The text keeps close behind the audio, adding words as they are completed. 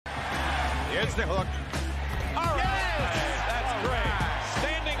Here's the hook. All right. That's great.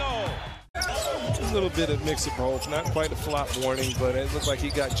 Standing O. A little bit of mix of both. Not quite a flop warning, but it looked like he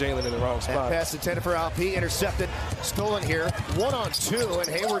got Jalen in the wrong spot. And pass intended for Alp, intercepted, stolen here. 1-on-2, and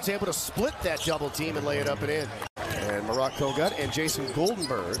Hayward's able to split that double team and lay it up and in. And Morocco got and Jason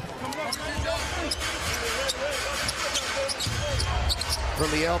Goldenberg.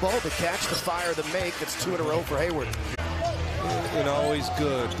 From the elbow, the catch, the fire, the make. That's 2 in a row for Hayward. And always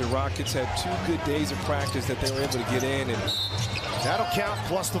good. The Rockets had 2 good days of practice that they were able to get in, and that'll count,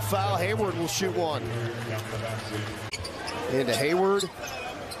 plus the foul. Hayward will shoot 1. Into Hayward.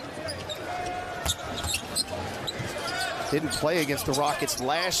 Didn't play against the Rockets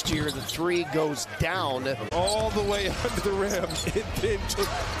last year. The 3 goes down. All the way under the rim, and then took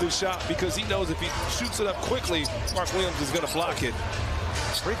the shot because he knows if he shoots it up quickly, Mark Williams is going to block it.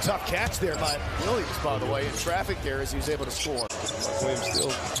 Pretty tough catch there by Williams, by the way, in traffic there as he was able to score. Mark Williams still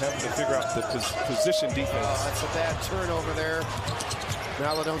having to figure out the position defense. That's a bad turnover there.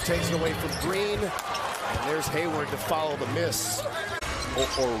 Maladone takes it away from Green. And there's Hayward to follow the miss.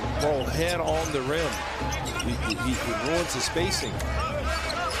 Or roll head on the rim. He ruins the spacing.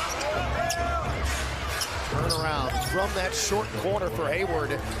 Turn around from that short corner for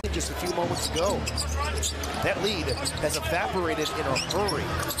Hayward just a few moments ago. That lead has evaporated in a hurry.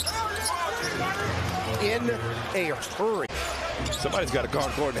 In a hurry. Somebody's got to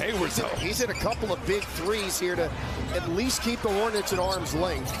guard Gordon Hayward, though. He's hit a couple of big threes here to at least keep the Hornets at arm's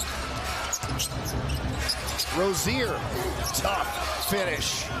length. Rozier, tough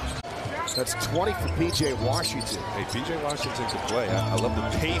finish. That's 20 for P.J. Washington. Hey, P.J. Washington can play. I love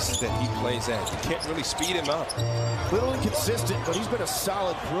the pace that he plays at. You can't really speed him up. Little inconsistent, but he's been a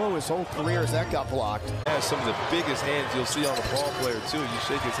solid pro his whole career as that got blocked. He has some of the biggest hands you'll see on a ball player, too. You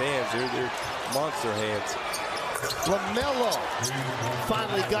shake his hands, they're monster hands. LaMelo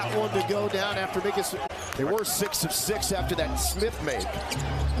finally got one to go down after making they were 6 of 6 after that Smith make.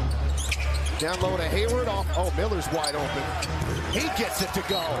 Down low to Hayward. Oh, Miller's wide open. He gets it to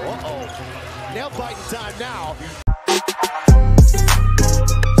go. Nail biting time now.